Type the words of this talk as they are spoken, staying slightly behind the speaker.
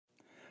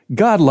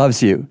God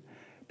loves you.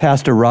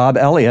 Pastor Rob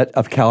Elliott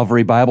of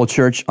Calvary Bible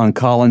Church on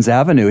Collins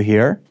Avenue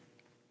here.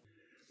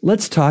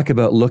 Let's talk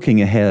about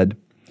looking ahead.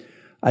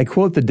 I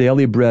quote the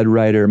Daily Bread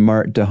writer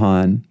Mart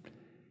DeHaan.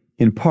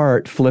 In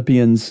part,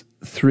 Philippians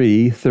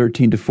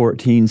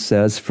 3:13-14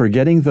 says,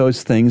 "Forgetting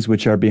those things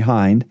which are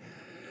behind,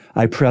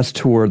 I press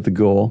toward the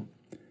goal."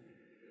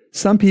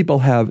 Some people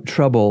have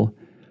trouble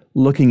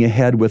looking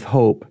ahead with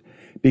hope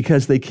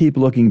because they keep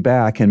looking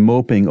back and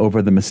moping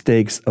over the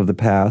mistakes of the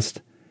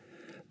past.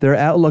 Their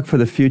outlook for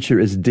the future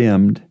is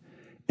dimmed,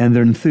 and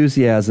their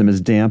enthusiasm is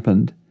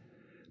dampened.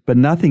 But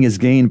nothing is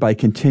gained by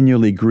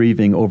continually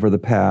grieving over the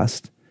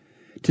past.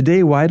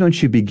 Today, why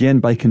don't you begin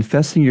by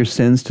confessing your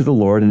sins to the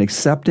Lord and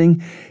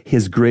accepting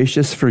His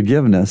gracious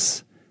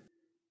forgiveness?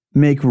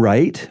 Make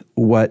right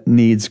what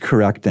needs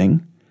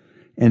correcting,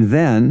 and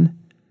then,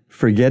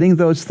 forgetting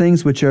those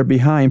things which are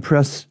behind,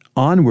 press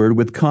onward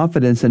with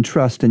confidence and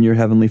trust in your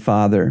Heavenly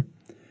Father.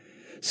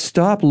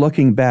 Stop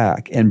looking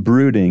back and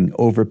brooding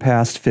over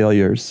past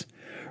failures.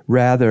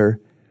 Rather,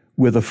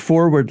 with a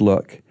forward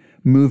look,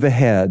 move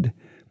ahead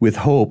with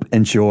hope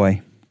and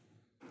joy.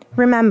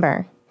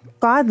 Remember,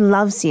 God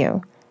loves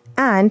you,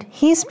 and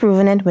He's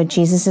proven it with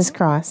Jesus'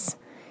 cross.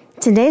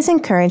 Today's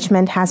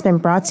encouragement has been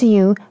brought to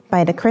you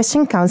by the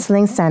Christian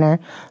Counseling Center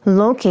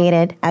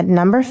located at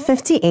number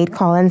 58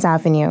 Collins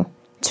Avenue.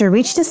 To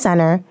reach the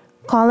center,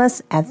 call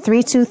us at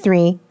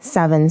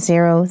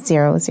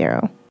 323-7000.